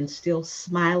 and still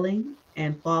smiling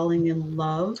and falling in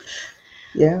love.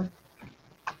 Yeah.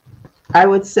 I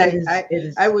would say, It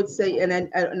is. I would say, and I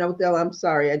know, Del, I'm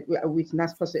sorry, we're not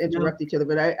supposed to interrupt each other,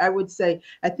 but I would say,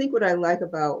 I think what I like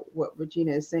about what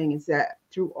Regina is saying is that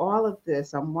through all of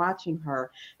this, I'm watching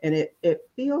her, and it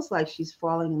feels like she's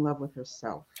falling in love with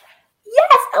herself.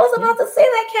 Yes, I was about to say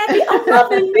that, Kathy. I'm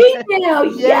loving me now.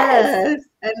 Yes.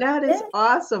 And that is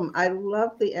awesome. I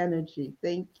love the energy.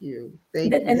 Thank you.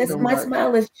 Thank you so much. My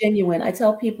smile is genuine. I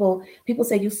tell people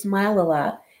say you smile a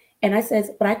lot. And I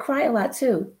says, but I cry a lot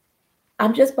too.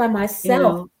 I'm just by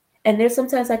myself. And there's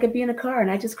sometimes I could be in a car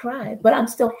and I just cry, but I'm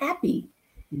still happy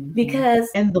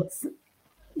because some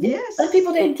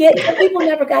people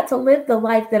never got to live the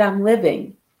life that I'm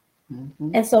living.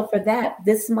 And so for that,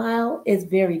 this smile is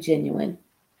very genuine.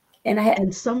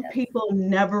 And some people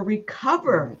never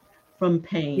recover from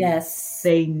pain. Yes.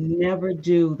 They never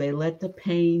do. They let the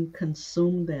pain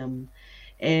consume them,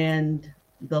 and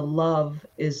the love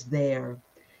is there.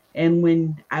 And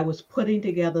when I was putting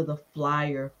together the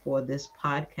flyer for this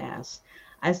podcast,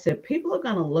 I said, people are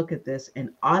going to look at this and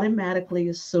automatically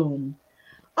assume,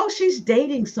 oh, she's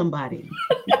dating somebody.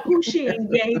 Who's she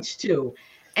engaged to?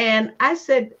 And I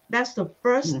said, that's the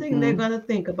first thing they're going to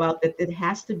think about, that it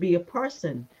has to be a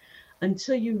person,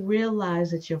 until you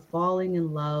realize that you're falling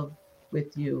in love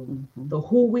with you, the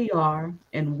who we are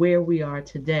and where we are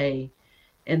today,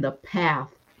 and the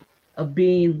path of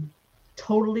being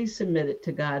totally submitted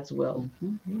to God's will.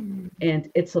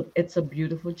 And it's a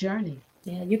beautiful journey.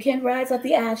 Yeah, you can rise up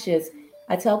the ashes.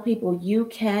 I tell people you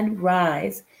can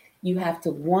rise. You have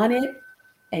to want it,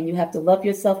 and you have to love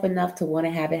yourself enough to want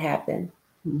to have it happen.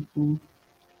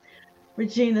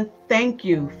 Regina, thank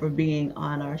you for being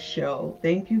on our show.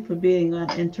 Thank you for being on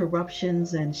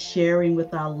Interruptions and sharing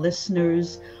with our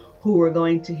listeners who are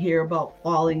going to hear about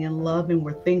falling in love and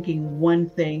we're thinking one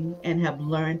thing and have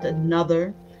learned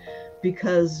another,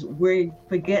 because we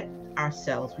forget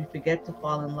ourselves. We forget to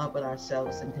fall in love with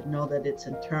ourselves and to know that it's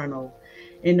internal.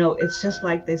 You know, it's just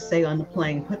like they say on the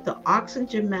plane, put the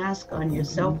oxygen mask on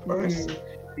yourself first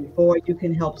before you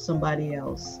can help somebody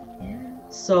else.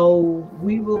 So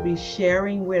we will be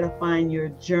sharing where to find your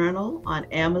journal on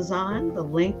Amazon. The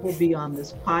link will be on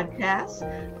this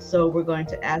podcast. So we're going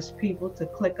to ask people to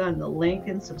click on the link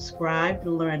and subscribe to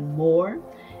learn more.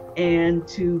 And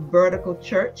to Vertical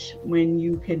Church, when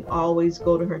you can always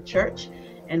go to her church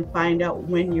and find out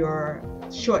when your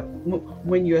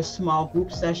small group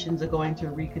sessions are going to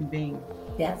reconvene.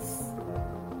 Yes.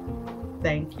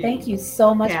 Thank you. Thank you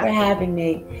so much Kathy. for having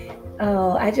me.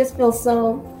 Oh, I just feel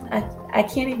so, I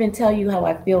can't even tell you how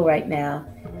I feel right now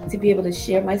to be able to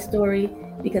share my story,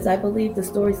 because I believe the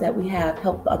stories that we have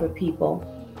help other people.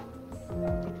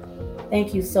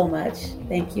 Thank you so much.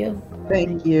 Thank you.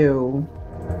 Thank you.